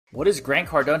What does Grant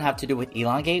Cardone have to do with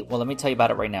Elongate? Well, let me tell you about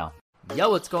it right now. Yo,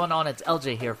 what's going on? It's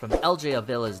LJ here from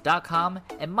LJAvillas.com,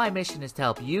 and my mission is to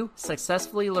help you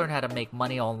successfully learn how to make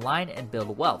money online and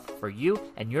build wealth for you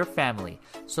and your family.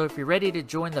 So if you're ready to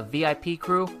join the VIP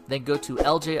crew, then go to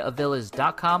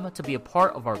LJAvillas.com to be a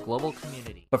part of our global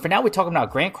community. But for now, we're talking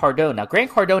about Grant Cardone. Now,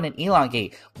 Grant Cardone and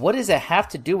Elongate, what does it have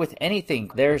to do with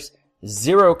anything? There's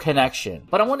zero connection.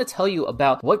 But I want to tell you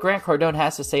about what Grant Cardone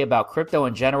has to say about crypto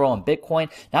in general and Bitcoin.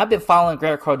 Now, I've been following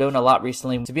Grant Cardone a lot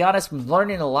recently. To be honest, I'm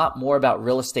learning a lot more about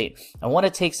real estate. I want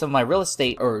to take some of my real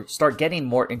estate or start getting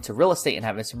more into real estate and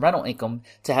having some rental income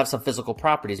to have some physical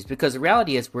properties. Because the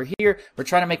reality is we're here, we're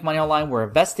trying to make money online, we're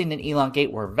investing in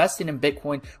Elongate, we're investing in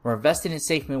Bitcoin, we're investing in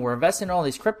SafeMoon, we're investing in all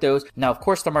these cryptos. Now, of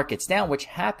course, the market's down, which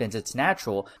happens, it's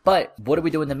natural. But what do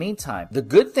we do in the meantime? The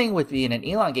good thing with being an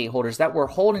Elongate holder is that we're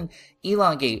holding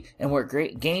Elongate and we're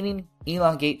gaining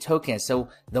Elongate tokens. So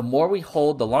the more we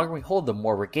hold, the longer we hold, the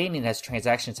more we're gaining as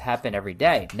transactions happen every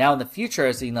day. Now in the future,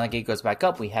 as Elongate goes back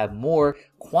up, we have more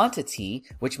quantity,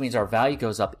 which means our value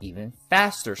goes up even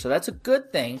faster. So that's a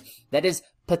good thing. That is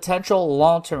potential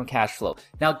long-term cash flow.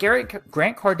 Now, Grant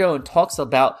Cardone talks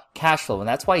about cash flow, and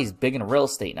that's why he's big in real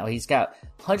estate. Now, he's got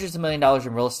hundreds of $millions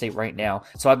in real estate right now.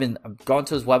 So I've gone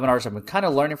to his webinars. I've been kind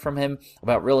of learning from him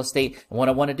about real estate. And what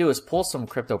I want to do is pull some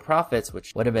crypto profits,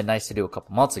 which would have been nice to do a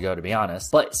couple months ago, to be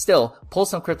honest. But still, pull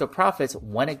some crypto profits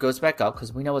when it goes back up,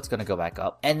 because we know it's going to go back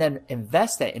up, and then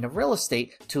invest that in a real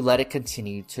estate to let it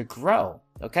continue to grow.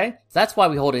 Okay? So that's why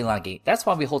we hold Elongate. That's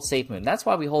why we hold SafeMoon. That's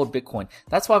why we hold Bitcoin.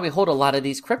 That's why we hold a lot of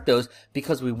these cryptos,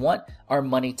 because we want our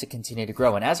money to continue to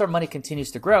grow. And as our money continues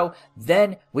to grow,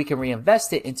 then we can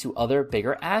reinvest it into other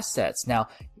bigger assets. Now,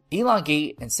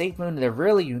 Elongate and SafeMoon, they're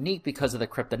really unique because of the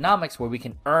cryptonomics where we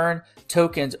can earn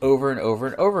tokens over and over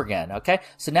and over again. Okay?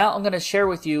 So now I'm going to share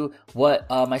with you what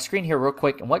my screen here real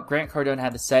quick and what Grant Cardone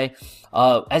had to say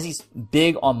as he's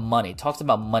big on money, talks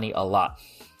about money a lot.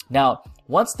 Now,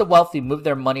 once the wealthy move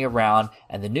their money around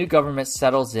and the new government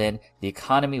settles in, the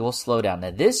economy will slow down.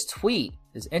 Now, this tweet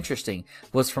is interesting,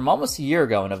 was from almost a year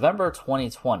ago, in November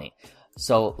 2020.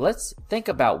 So let's think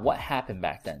about what happened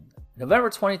back then. November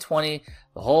 2020,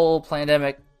 the whole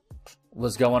pandemic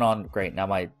was going on. Great. Now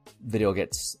my video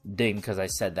gets dinged because I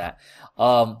said that.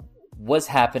 Was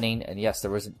happening, and yes,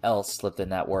 there was an L slipped in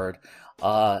that word.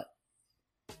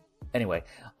 Anyway,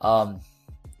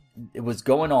 it was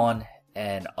going on.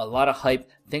 And a lot of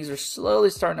hype. Things are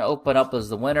slowly starting to open up as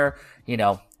the winter,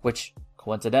 which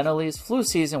coincidentally is flu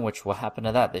season, which will happen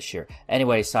to that this year.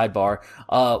 Anyway, sidebar.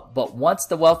 But once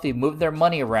the wealthy move their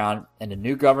money around and a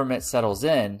new government settles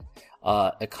in,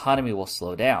 economy will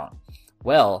slow down.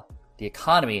 Well, the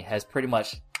economy has pretty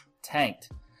much tanked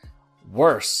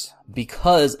worse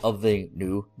because of the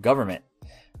new government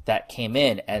that came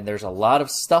in. And there's a lot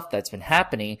of stuff that's been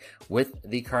happening with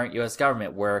the current U.S.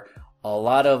 government where a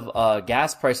lot of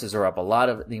gas prices are up, a lot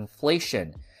of the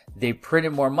inflation. They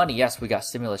printed more money. Yes, we got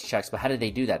stimulus checks, but how did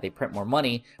they do that? They print more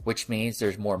money, which means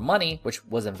there's more money, which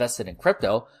was invested in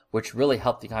crypto, which really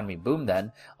helped the economy boom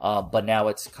then. But now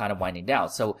it's kind of winding down.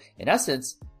 So in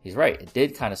essence, he's right. It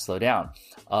did kind of slow down.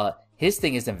 His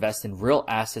thing is invest in real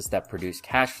assets that produce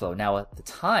cash flow. Now, at the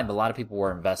time, a lot of people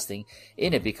were investing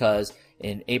in it because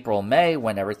in April and May,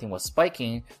 when everything was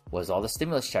spiking, was all the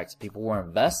stimulus checks. People were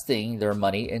investing their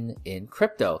money in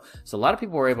crypto. So a lot of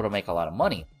people were able to make a lot of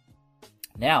money.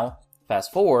 Now,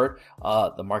 fast forward,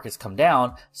 the market's come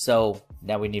down, so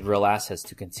now we need real assets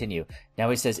to continue. Now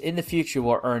he says, in the future, you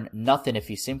will earn nothing if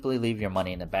you simply leave your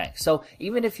money in the bank. So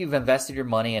even if you've invested your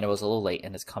money and it was a little late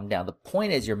and it's come down, the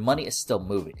point is your money is still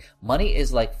moving. Money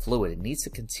is like fluid. It needs to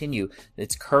continue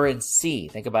its currency.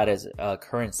 Think about it as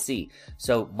currency.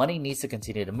 So money needs to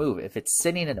continue to move. If it's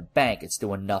sitting in a bank, it's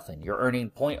doing nothing. You're earning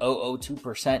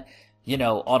 0.002%.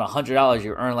 On $100,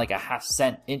 you earn like a half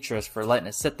cent interest for letting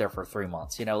it sit there for 3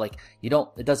 months.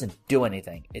 It doesn't do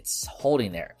anything. It's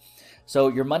holding there. So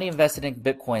your money invested in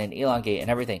Bitcoin and Elongate and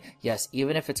everything, yes,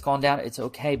 even if it's gone down, it's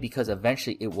okay because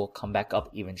eventually it will come back up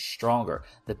even stronger.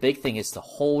 The big thing is to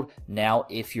hold now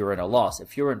if you're in a loss.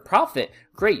 If you're in profit,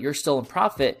 great, you're still in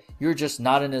profit. You're just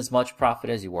not in as much profit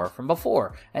as you were from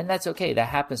before. And that's okay. That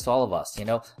happens to all of us.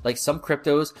 Like some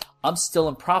cryptos, I'm still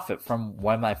in profit from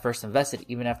when I first invested,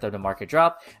 even after the market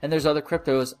dropped. And there's other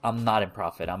cryptos, I'm not in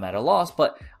profit. I'm at a loss,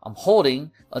 but I'm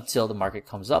holding until the market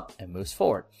comes up and moves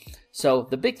forward. So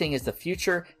the big thing is the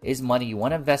future is money. You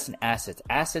want to invest in assets.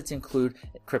 Assets include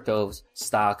cryptos,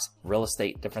 stocks, real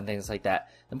estate, different things like that.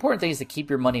 The important thing is to keep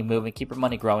your money moving, keep your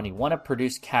money growing. You want to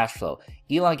produce cash flow.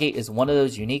 Elongate is one of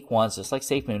those unique ones, just like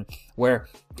SafeMoon, where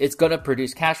it's going to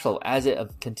produce cash flow as it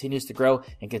continues to grow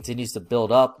and continues to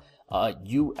build up.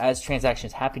 you, as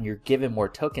transactions happen, you're given more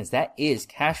tokens. That is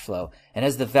cash flow. And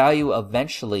as the value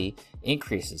eventually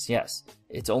increases, yes,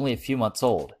 it's only a few months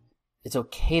old. It's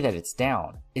okay that it's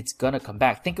down. It's going to come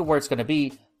back. Think of where it's going to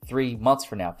be 3 months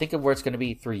from now. Think of where it's going to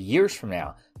be 3 years from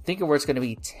now. Think of where it's going to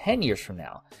be 10 years from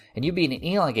now. And you being an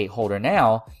Elongate holder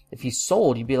now, if you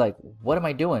sold, you'd be like, what am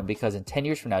I doing? Because in 10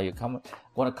 years from now, you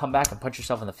want to come back and punch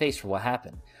yourself in the face for what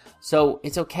happened. So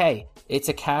it's okay. It's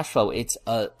a cash flow. It's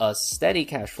a steady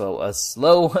cash flow, a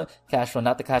slow cash flow,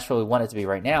 not the cash flow we want it to be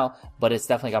right now, but it's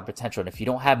definitely got potential. And if you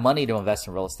don't have money to invest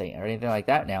in real estate or anything like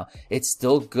that now, it's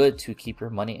still good to keep your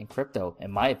money in crypto,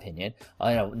 in my opinion.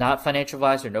 Not financial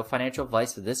advisor, no financial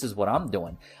advice, but this is what I'm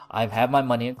doing. I have my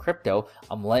money in crypto.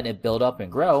 I'm letting it build up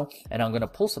and grow, and I'm going to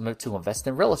pull some of it to invest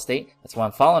in real estate. That's why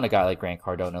I'm following a guy like Grant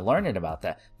Cardone and learning about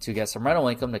that to get some rental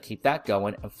income to keep that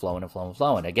going and flowing and flowing and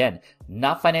flowing. Again,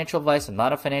 not financial advice. I'm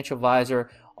not a financial advisor.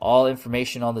 All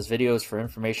information on this video is for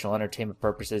informational entertainment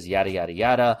purposes, yada, yada,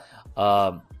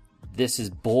 yada. This is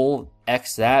bull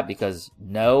X that because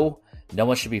no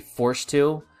one should be forced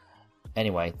to.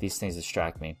 Anyway, these things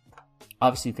distract me.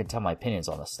 Obviously, you can tell my opinions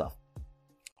on this stuff.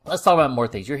 Let's talk about more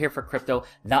things. You're here for crypto,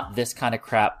 not this kind of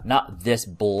crap, not this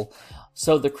bull.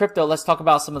 So the crypto, let's talk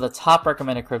about some of the top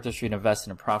recommended cryptos for you to invest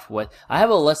in and profit with. I have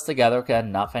a list together, okay,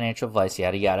 not financial advice,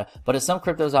 yada, yada, but it's some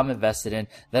cryptos I'm invested in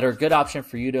that are a good option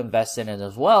for you to invest in. And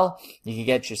as well, you can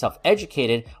get yourself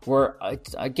educated where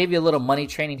I gave you a little money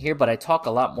training here, but I talk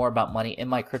a lot more about money in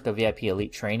my Crypto VIP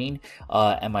Elite training,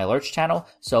 and my Lurch channel.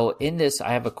 So in this,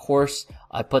 I have a course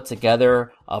I put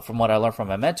together, from what I learned from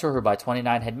my mentor who by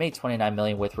 29 had made 29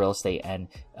 million with real estate and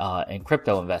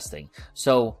crypto investing.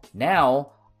 So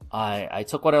now, I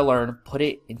took what I learned, put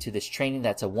it into this training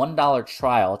that's a $1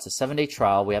 trial. It's a 7-day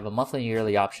trial. We have a monthly and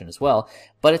yearly option as well,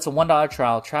 but it's a $1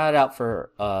 trial. Try it out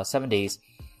for 7 days.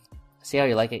 See how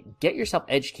you like it. Get yourself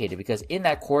educated because in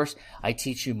that course, I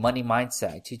teach you money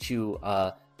mindset. I teach you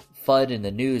FUD in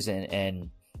the news and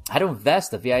how to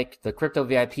invest, the Crypto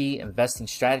VIP investing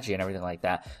strategy and everything like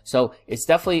that. So it's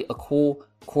definitely a cool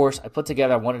course I put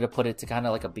together. I wanted to put it to kind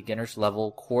of like a beginner's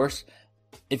level course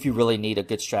if you really need a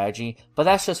good strategy. But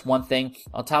that's just one thing.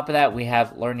 On top of that, we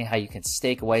have learning how you can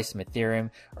stake away some Ethereum,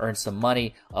 earn some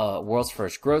money, world's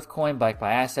first growth coin backed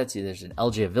by assets. There's an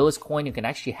LJ Aviles coin. You can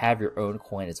actually have your own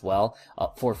coin as well,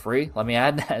 for free. Let me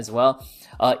add that as well.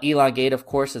 Elongate, of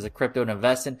course, is a crypto to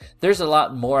invest in. There's a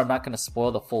lot more. I'm not going to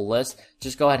spoil the full list.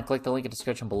 Just go ahead and click the link in the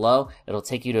description below. It'll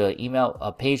take you to an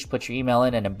email page, put your email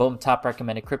in, and then boom, top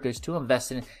recommended cryptos to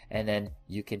invest in, and then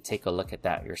you can take a look at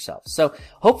that yourself. So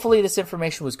hopefully this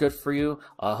information was good for you.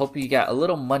 Hope you got a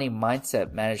little money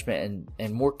mindset management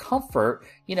and more comfort,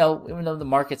 even though the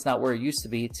market's not where it used to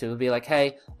be like,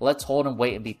 hey, let's hold and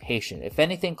wait and be patient. If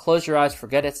anything, close your eyes,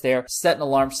 forget it's there, set an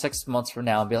alarm 6 months from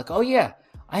now and be like, oh yeah,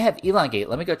 I have Elongate.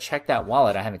 Let me go check that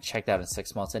wallet. I haven't checked out in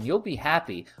 6 months, and you'll be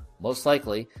happy, most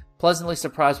likely, pleasantly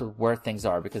surprised with where things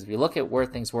are. Because if you look at where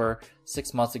things were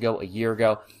 6 months ago, a year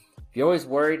ago, if you're always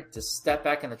worried, just step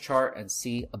back in the chart and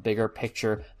see a bigger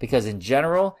picture. Because in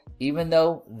general, even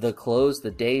though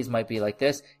the days might be like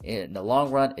this, in the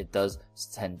long run, it does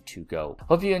tend to go.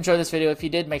 Hope you enjoyed this video. If you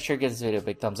did, make sure to give this video a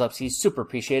big thumbs up. See, super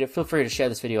appreciate it. Feel free to share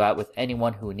this video out with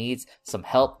anyone who needs some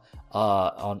help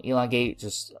on Elongate,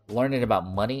 just learning about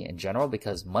money in general,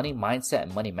 because money mindset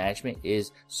and money management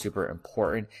is super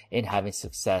important in having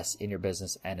success in your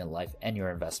business and in life and your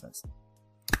investments.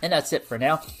 And that's it for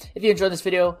now. If you enjoyed this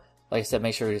video, like I said,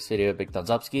 make sure to give this video a big thumbs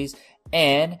up, skis.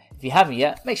 And if you haven't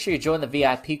yet, make sure you join the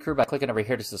VIP crew by clicking over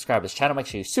here to subscribe to this channel. Make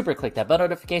sure you super click that bell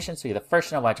notification so you're the first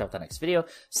to know when I drop the next video.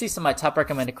 See some of my top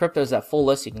recommended cryptos, that full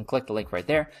list. You can click the link right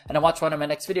there. And to watch one of my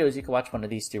next videos, you can watch one of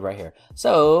these two right here.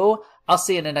 So I'll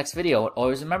see you in the next video. And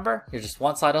always remember, you're just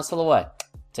one side hustle away.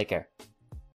 Take care.